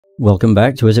Welcome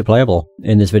back to Is It Playable?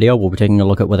 In this video we'll be taking a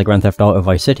look at whether Grand Theft Auto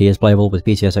Vice City is playable with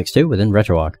PCSX2 within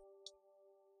RetroArch.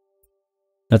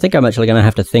 I think I'm actually going to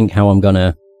have to think how I'm going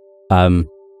to...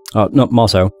 not more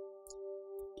so.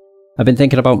 I've been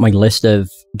thinking about my list of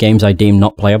games I deem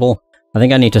not playable. I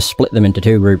think I need to split them into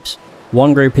two groups.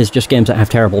 One group is just games that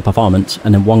have terrible performance,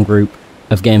 and then one group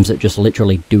of games that just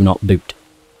literally do not boot.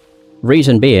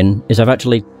 Reason being is I've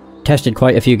actually tested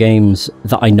quite a few games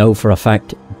that I know for a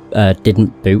fact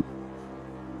didn't boot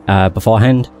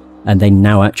beforehand, and they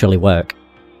now actually work.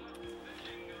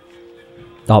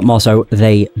 Or more so,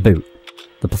 they boot.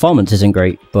 The performance isn't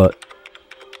great, but,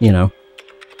 you know.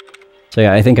 So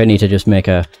yeah, I think I need to just make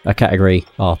a category,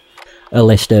 or a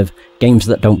list of games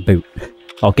that don't boot,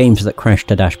 or games that crash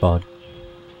to dashboard.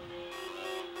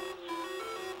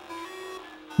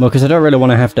 Well, because I don't really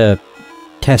want to have to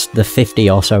test the 50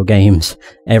 or so games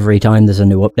every time there's a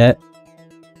new update.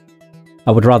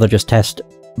 I would rather just test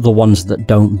the ones that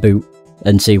don't boot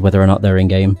and see whether or not they're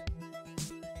in-game.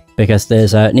 Because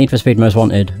there's Need for Speed Most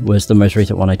Wanted was the most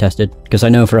recent one I tested, because I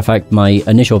know for a fact my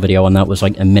initial video on that was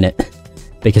like a minute,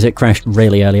 because it crashed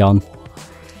really early on.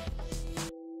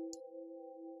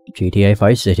 GTA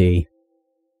Vice City.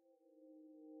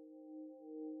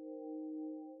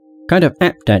 Kind of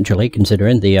apt, actually,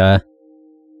 considering the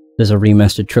there's a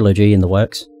remastered trilogy in the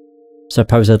works,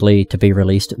 supposedly to be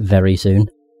released very soon,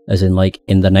 as in like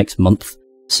in the next month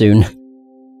soon.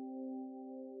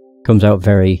 Comes out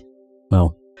very,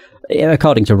 well,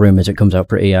 according to rumours it comes out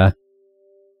pretty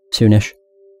soonish.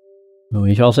 Well,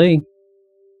 we shall see.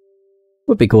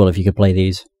 Would be cool if you could play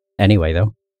these anyway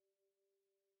though.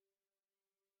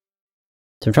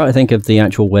 So I'm trying to think of the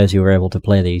actual ways you were able to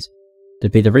play these.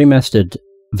 There'd be the remastered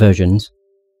versions.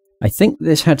 I think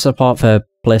this had support for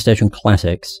PlayStation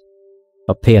Classics,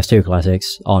 or PS2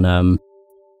 Classics, on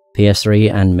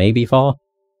PS3 and maybe 4.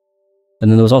 And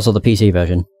then there was also the PC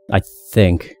version, I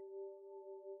think.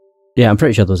 Yeah, I'm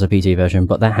pretty sure there was a PC version,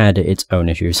 but that had its own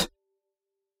issues.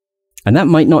 And that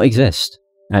might not exist,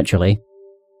 actually.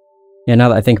 Yeah, now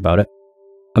that I think about it.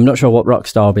 I'm not sure what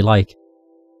Rockstar will be like.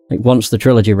 Like, once the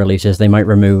trilogy releases, they might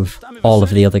remove all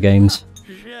of the other games.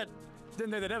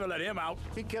 Didn't they never let him out?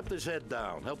 He kept his head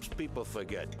down, helps people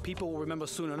forget. People will remember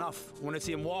soon enough. When they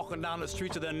see him walking down the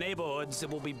streets of their neighborhoods, it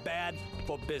will be bad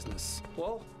for business.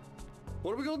 Well,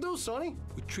 what are we gonna do, Sonny?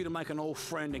 We treat him like an old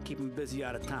friend and keep him busy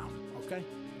out of town, okay?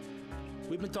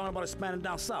 We've been talking about expanding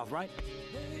down south, right?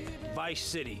 Vice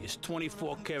City is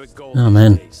 24-karat gold. Oh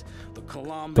man.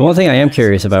 The one thing I am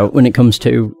curious about when it comes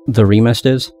to the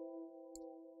remasters,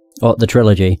 or the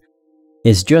trilogy,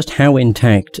 is just how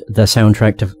intact the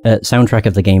soundtrack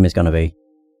of the game is going to be.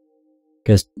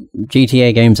 Because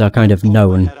GTA games are kind of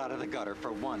known...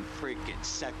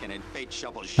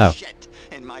 Oh.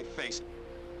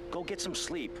 Go get some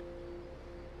sleep.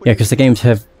 Yeah, because the games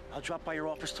have...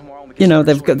 You know,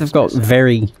 they've got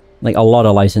very... like, a lot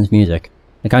of licensed music.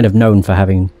 They're kind of known for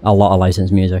having a lot of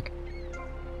licensed music.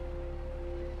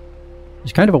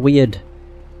 It's kind of a weird...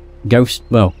 ghost...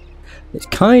 well... It's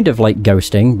kind of like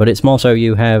ghosting, but it's more so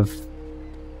you have...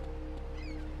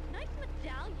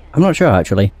 I'm not sure,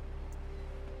 actually.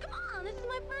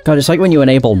 God, it's like when you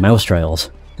enable mouse trails.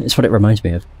 It's what it reminds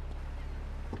me of.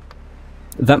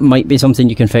 That might be something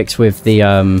you can fix with the,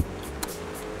 oh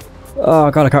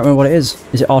god, I can't remember what it is.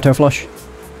 Is it auto flush?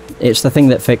 It's the thing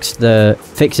that fixes the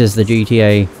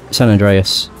GTA San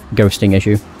Andreas ghosting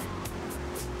issue.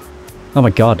 Oh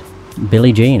my god.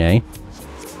 Billie Jean, eh?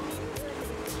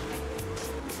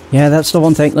 Yeah, that's the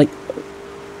one thing, like,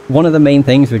 one of the main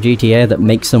things with GTA that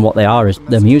makes them what they are is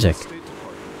the music.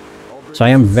 So I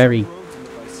am very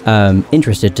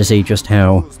interested to see just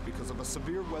how...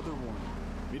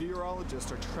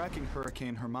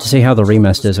 to see how the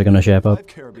remasters are going to shape up.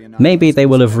 Maybe they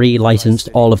will have re-licensed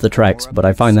all of the tracks, but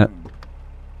I find that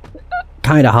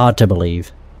kind of hard to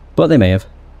believe. But they may have.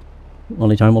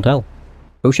 Only time will tell.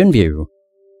 Ocean View.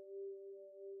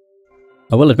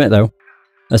 I will admit though,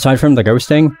 aside from the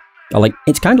ghosting, like,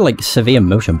 it's kind of like severe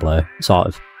motion blur, sort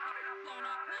of.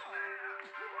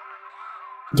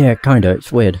 Yeah, kinda,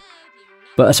 it's weird.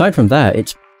 But aside from that,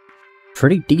 it's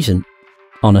pretty decent,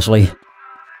 honestly.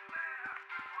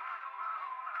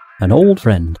 An old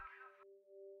friend.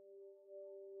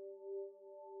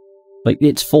 Like,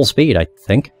 it's full speed, I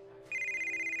think.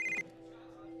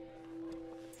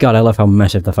 God, I love how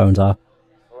massive the phones are.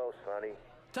 Hello, Sonny.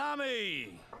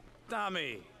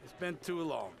 Tommy, it's been too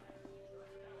long.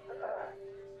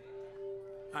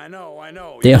 I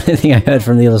know. The only thing I heard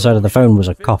from the other side of the phone was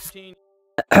a cough.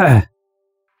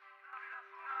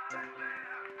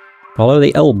 Follow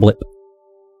the L blip.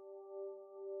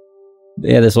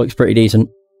 Yeah, this looks pretty decent.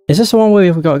 Is this the one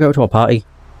where we've got to go to a party?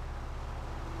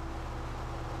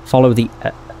 follow the...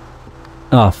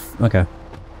 oh, okay.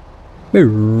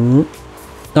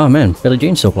 Oh man, Billie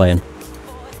Jean's still playing.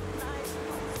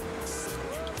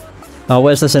 Oh,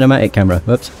 where's the cinematic camera?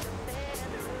 Whoops.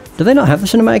 Do they not have the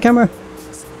cinematic camera?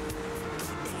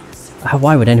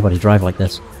 Why would anybody drive like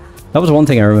this? That was one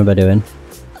thing I remember doing.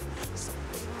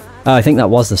 Oh, I think that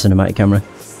was the cinematic camera.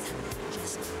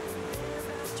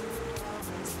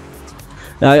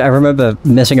 I remember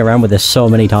messing around with this so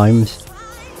many times.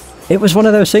 It was one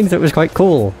of those things that was quite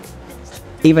cool.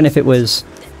 Even if it was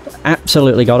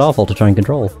absolutely god-awful to try and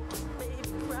control.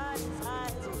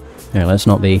 Yeah, let's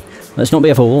not be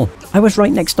a fool. I was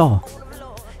right next door.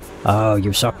 Oh,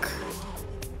 you suck.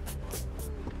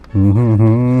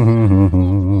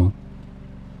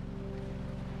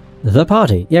 The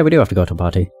party. Yeah, we do have to go to a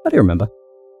party. I do remember.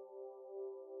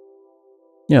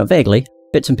 You know, vaguely.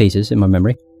 Bits and pieces in my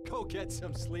memory. Go get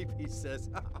some sleep, he says.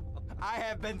 I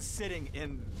have been sitting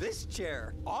in this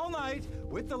chair all night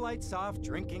with the lights off,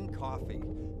 drinking coffee.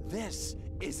 This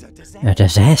is a disaster. A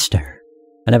disaster.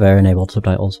 I never enabled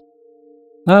subtitles.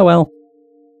 Oh well.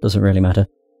 Doesn't really matter.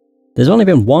 There's only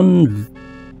been one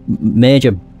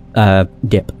major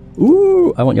dip.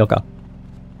 Ooh, I want your car.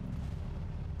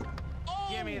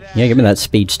 Yeah, give me that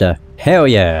speedster. Hell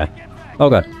yeah. Oh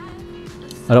god.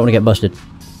 I don't want to get busted.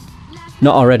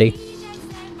 Not already.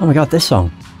 Oh my god, this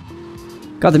song.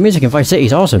 God, the music in Vice City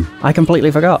is awesome. I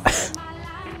completely forgot.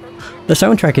 The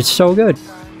soundtrack is so good.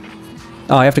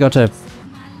 Oh, I have to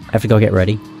go get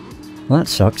ready. Well, that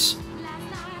sucks.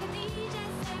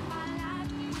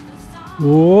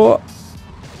 Whoa.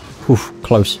 Oof,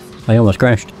 close. I almost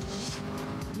crashed.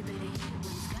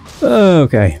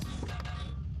 Okay.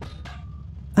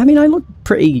 I mean, I look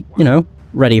pretty, you know,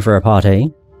 ready for a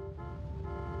party.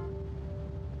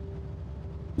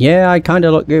 Yeah, I kind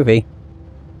of look goofy.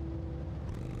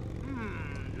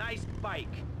 Nice bike.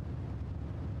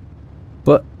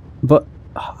 But,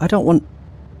 I don't want...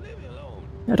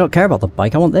 I don't care about the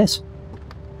bike, I want this.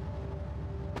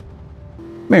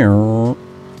 Meow.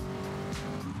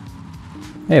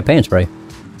 Hey, a paint spray.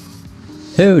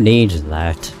 Who needs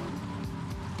that?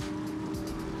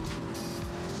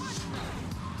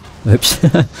 Oops.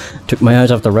 Took my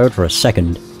eyes off the road for a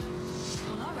second.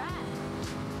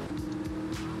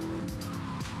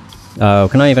 Oh,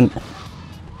 can I even...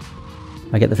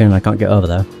 I get the feeling I can't get over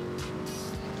there.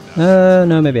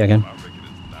 No, maybe I can.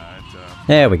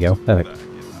 There we go. Perfect.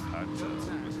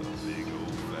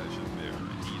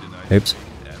 Oops.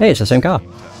 Hey, it's the same car.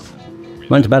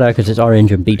 Mine's better because it's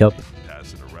orange and beat up.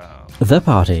 The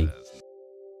party.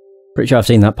 Pretty sure I've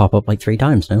seen that pop up like 3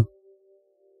 times now.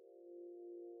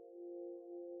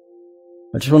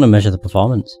 I just want to measure the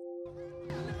performance.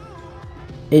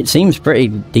 It seems pretty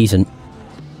decent.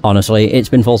 Honestly, it's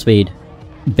been full speed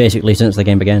basically since the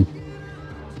game began.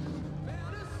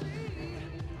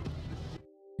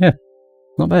 Yeah,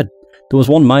 not bad. There was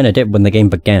one minor dip when the game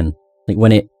began, like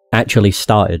when it actually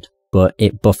started, but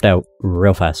it buffed out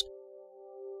real fast.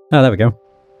 Oh, there we go.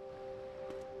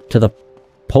 To the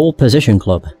pole position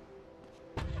club.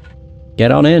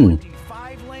 Get on in.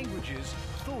 5 languages.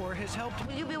 Thor has helped.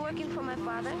 Will you be working for my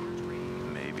father?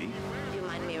 Maybe. Do you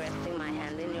mind me resting my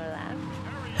hand in your lap?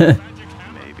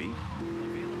 Maybe.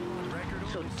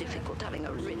 So difficult having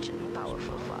a rich and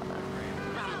powerful father.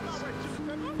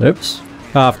 Oops.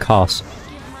 Oh, of course.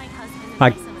 I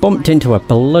bumped into a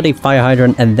bloody fire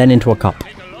hydrant and then into a cop.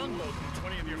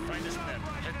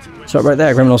 Stop right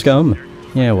there, criminal scum.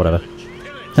 Yeah, whatever.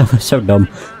 That was so dumb.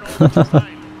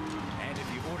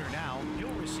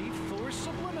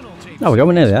 Oh, we're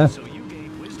going near there.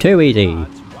 Too easy.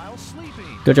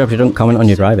 Good job you don't comment on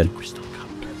your driving.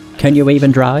 Can you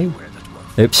even drive?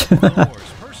 Oops.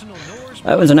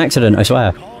 That was an accident, I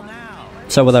swear.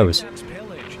 So were those.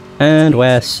 And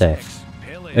we're safe.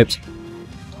 Oops.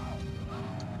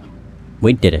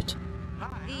 We did it.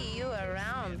 See you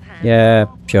around, Pan. Yeah,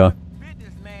 sure.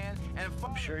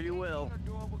 I'm sure you will.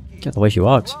 Get the way she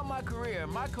walks. Throughout my career,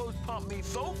 my coach pumped me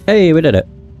so. Hey, we did it.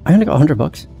 I only got 100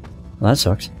 bucks. Well, that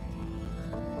sucks.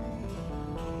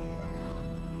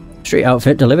 Street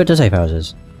outfit delivered to safe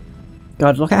houses.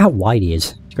 God, look at how wide he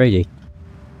is. It's crazy.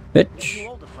 Bitch.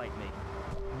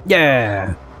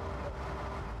 Yeah.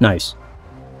 Nice.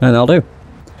 And that'll do.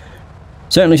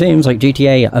 Certainly seems like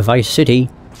GTA Vice City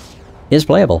is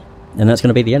playable. And that's going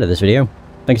to be the end of this video.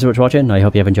 Thanks so much for watching. I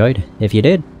hope you have enjoyed. If you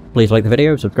did, please like the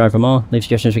video, subscribe for more, leave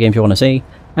suggestions for games you want to see,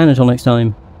 and until next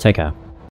time, take care.